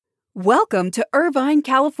Welcome to Irvine,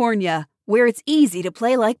 California, where it's easy to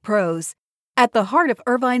play like pros. At the heart of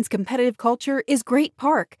Irvine's competitive culture is Great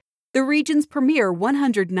Park, the region's premier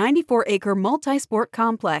 194-acre multi-sport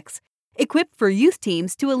complex, equipped for youth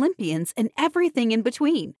teams to Olympians and everything in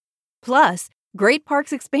between. Plus, Great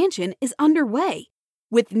Park's expansion is underway.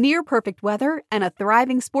 With near-perfect weather and a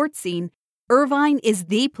thriving sports scene, Irvine is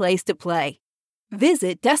the place to play.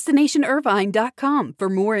 Visit DestinationIrvine.com for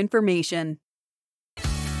more information.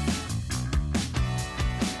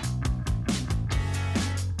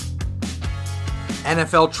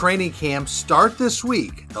 NFL training camps start this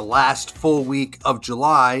week, the last full week of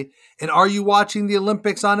July. And are you watching the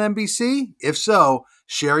Olympics on NBC? If so,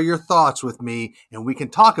 share your thoughts with me and we can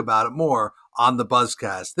talk about it more on the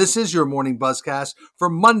Buzzcast. This is your morning Buzzcast for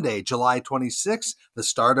Monday, July 26th, the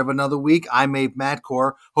start of another week. I'm Abe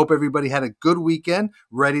Matcore. Hope everybody had a good weekend,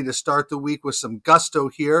 ready to start the week with some gusto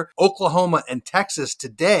here. Oklahoma and Texas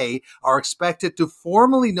today are expected to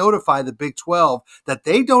formally notify the Big 12 that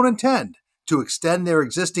they don't intend to extend their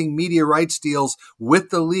existing media rights deals with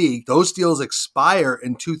the league. Those deals expire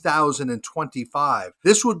in 2025.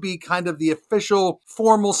 This would be kind of the official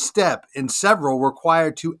formal step in several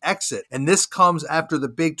required to exit. And this comes after the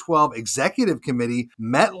Big 12 Executive Committee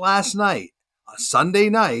met last night, Sunday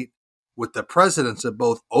night, with the presidents of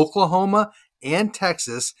both Oklahoma and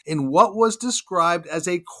Texas in what was described as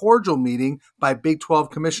a cordial meeting by Big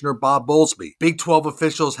 12 Commissioner Bob Bowlesby. Big 12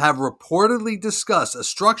 officials have reportedly discussed a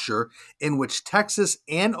structure in which Texas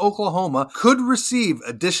and Oklahoma could receive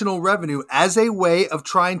additional revenue as a way of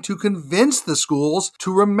trying to convince the schools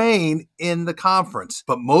to remain in the conference.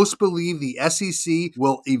 But most believe the SEC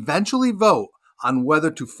will eventually vote on whether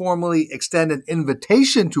to formally extend an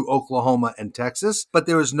invitation to Oklahoma and Texas, but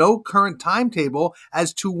there is no current timetable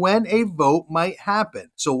as to when a vote might happen.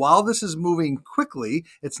 So while this is moving quickly,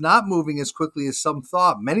 it's not moving as quickly as some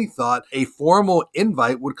thought. Many thought a formal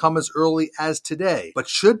invite would come as early as today. But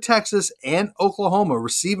should Texas and Oklahoma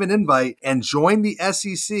receive an invite and join the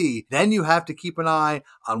SEC, then you have to keep an eye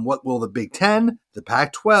on what will the Big Ten, the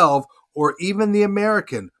Pac-12, or even the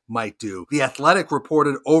American might do. The Athletic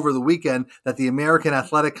reported over the weekend that the American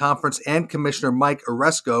Athletic Conference and Commissioner Mike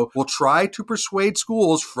Aresco will try to persuade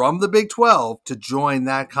schools from the Big 12 to join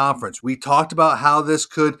that conference. We talked about how this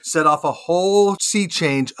could set off a whole sea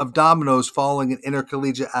change of dominoes following in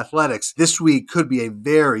intercollegiate athletics. This week could be a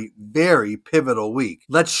very, very pivotal week.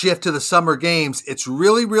 Let's shift to the summer games. It's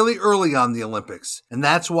really, really early on the Olympics, and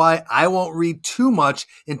that's why I won't read too much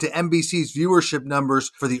into NBC's viewership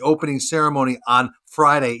numbers for the opening ceremony on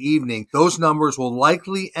Friday evening. Those numbers will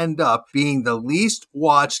likely end up being the least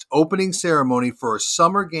watched opening ceremony for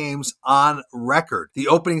Summer Games on record. The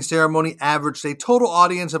opening ceremony averaged a total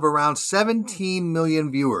audience of around 17 million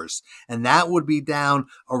viewers, and that would be down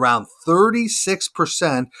around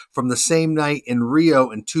 36% from the same night in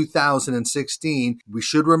Rio in 2016. We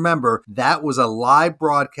should remember that was a live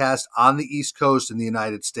broadcast on the East Coast in the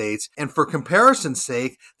United States. And for comparison's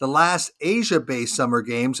sake, the last Asia-based Summer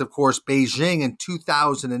Games, of course, Beijing in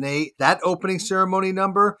 2008, that opening ceremony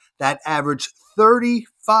number, that averaged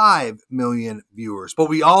 35 million viewers. But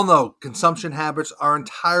we all know consumption habits are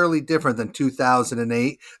entirely different than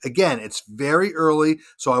 2008. Again, it's very early,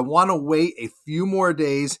 so I want to wait a few more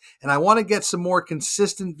days, and I want to get some more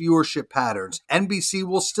consistent viewership patterns. NBC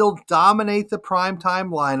will still dominate the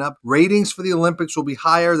primetime lineup. Ratings for the Olympics will be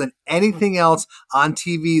higher than anything else on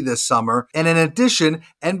TV this summer. And in addition,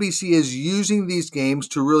 NBC is using these games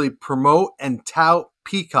to really promote and tout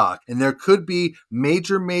Peacock, and there could be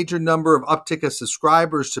major number of uptick of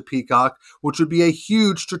subscribers to Peacock, which would be a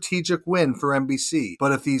huge strategic win for NBC.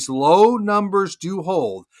 But if these low numbers do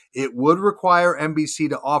hold, it would require NBC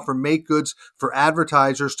to offer make goods for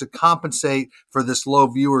advertisers to compensate for this low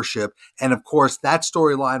viewership. And of course, that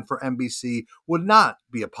storyline for NBC would not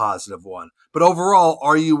be a positive one. But overall,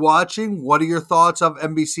 are you watching? What are your thoughts of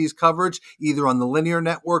NBC's coverage, either on the linear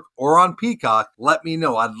network or on Peacock? Let me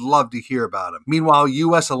know. I'd love to hear about them. Meanwhile,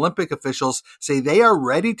 U.S. Olympic officials say they are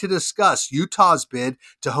ready to discuss Utah's bid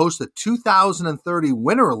to host the 2030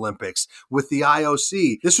 Winter Olympics with the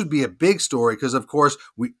IOC. This would be a big story because, of course,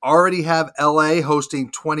 we already have LA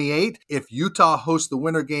hosting 28. If Utah hosts the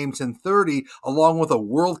Winter Games in 30, along with a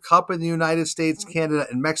World Cup in the United States, Canada,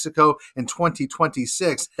 and Mexico in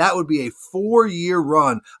 2026, that would be a 4-year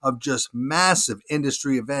run of just massive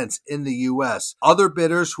industry events in the U.S. Other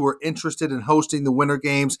bidders who are interested in hosting the Winter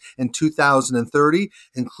Games in 2030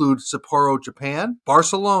 include Sapporo, Japan,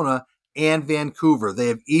 Barcelona, and Vancouver. They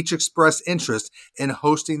have each expressed interest in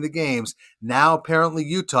hosting the games. Now, apparently,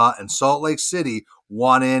 Utah and Salt Lake City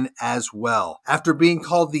want in as well. After being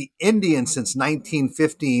called the Indians since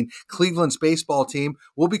 1915, Cleveland's baseball team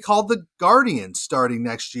will be called the Guardians starting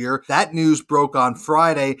next year. That news broke on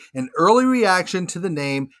Friday, and early reaction to the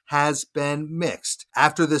name has been mixed.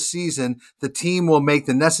 After the season, the team will make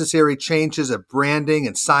the necessary changes of branding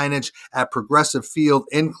and signage at Progressive Field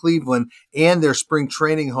in Cleveland and their spring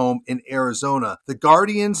training home in Arizona. The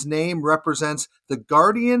Guardians name represents the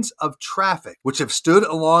Guardians of Traffic, which have stood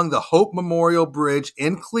along the Hope Memorial Bridge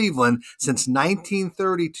in Cleveland since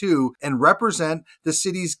 1932 and represent the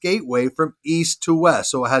city's gateway from east to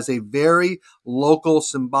west. So it has a very local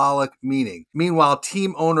symbolic meaning. Meanwhile,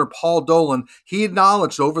 team owner Paul Dolan, he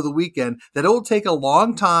acknowledged over the weekend that it will take a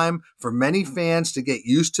long time for many fans to get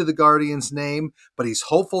used to the Guardians name, but he's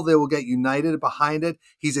hopeful they will get united behind it.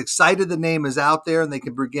 He's excited the name is out there and they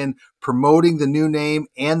can begin promoting the new name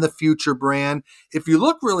and the future brand. If you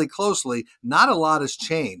look really closely, not a lot has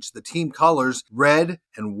changed. The team colors, red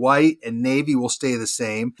and white and navy, will stay the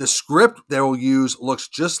same. The script they will use looks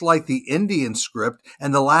just like the Indian script,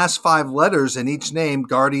 and the last 5 letters in each name,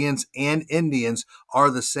 Guardians and Indians, are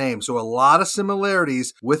the same. So a lot of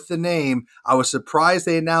similarities with the name. I was surprised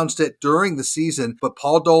they announced it during the season, but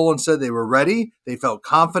Paul Dolan said they were ready. They felt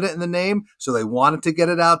confident in the name, so they wanted to get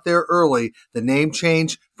it out there early. The name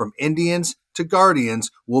change from Indians to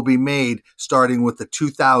Guardians will be made starting with the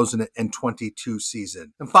 2022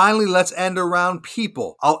 season. And finally, let's end around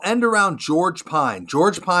people. I'll end around George Pine.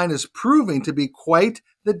 George Pine is proving to be quite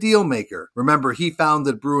the deal maker. Remember, he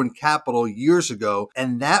founded Bruin Capital years ago,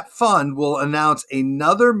 and that fund will announce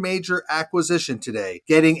another major acquisition today,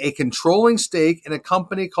 getting a controlling stake in a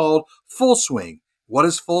company called Full Swing. What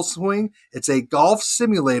is Full Swing? It's a golf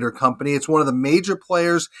simulator company. It's one of the major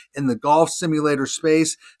players in the golf simulator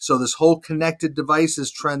space. So this whole connected devices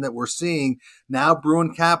trend that we're seeing, now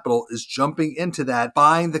Bruin Capital is jumping into that,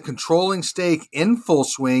 buying the controlling stake in Full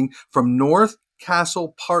Swing from North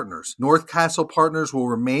Castle Partners. North Castle Partners will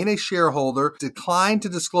remain a shareholder, decline to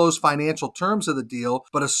disclose financial terms of the deal,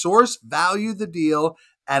 but a source valued the deal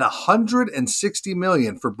at $160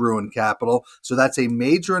 million for Bruin Capital. So that's a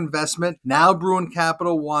major investment. Now Bruin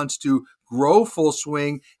Capital wants to grow Full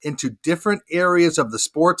Swing into different areas of the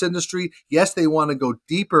sports industry. Yes, they want to go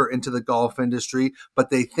deeper into the golf industry, but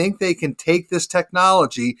they think they can take this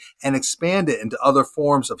technology and expand it into other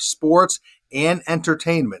forms of sports and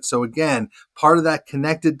entertainment. So again, part of that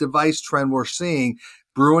connected device trend we're seeing,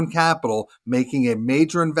 Bruin Capital making a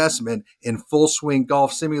major investment in Full Swing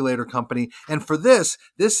Golf Simulator Company. And for this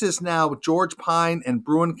is now George Pine and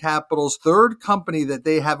Bruin Capital's third company that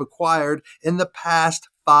they have acquired in the past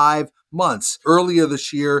 5 months. Earlier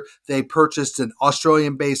this year, they purchased an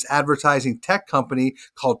Australian-based advertising tech company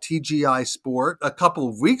called TGI Sport. A couple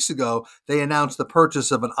of weeks ago, they announced the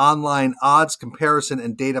purchase of an online odds comparison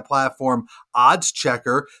and data platform, Odds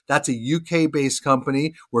Checker. That's a UK-based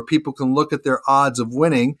company where people can look at their odds of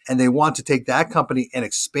winning, and they want to take that company and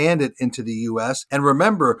expand it into the US. And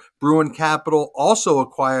remember, Bruin Capital also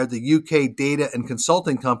acquired the UK data and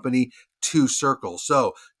consulting company Two Circles.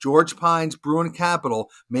 So George Pine's Bruin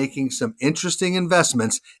Capital making some interesting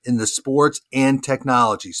investments in the sports and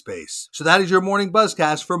technology space. So that is your morning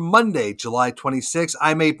buzzcast for Monday, July 26th.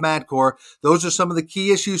 I'm Abe Matcore. Those are some of the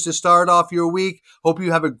key issues to start off your week. Hope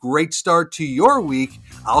you have a great start to your week.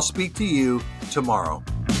 I'll speak to you tomorrow.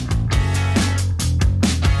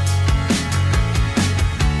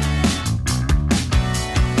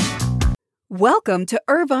 Welcome to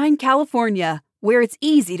Irvine, California, where it's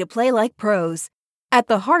easy to play like pros. At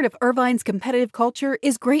the heart of Irvine's competitive culture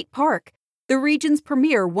is Great Park, the region's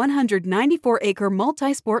premier 194-acre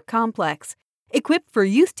multi-sport complex, equipped for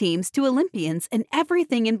youth teams to Olympians and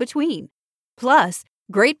everything in between. Plus,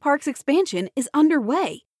 Great Park's expansion is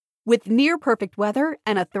underway. With near-perfect weather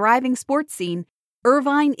and a thriving sports scene,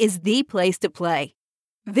 Irvine is the place to play.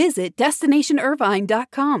 Visit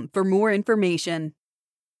DestinationIrvine.com for more information.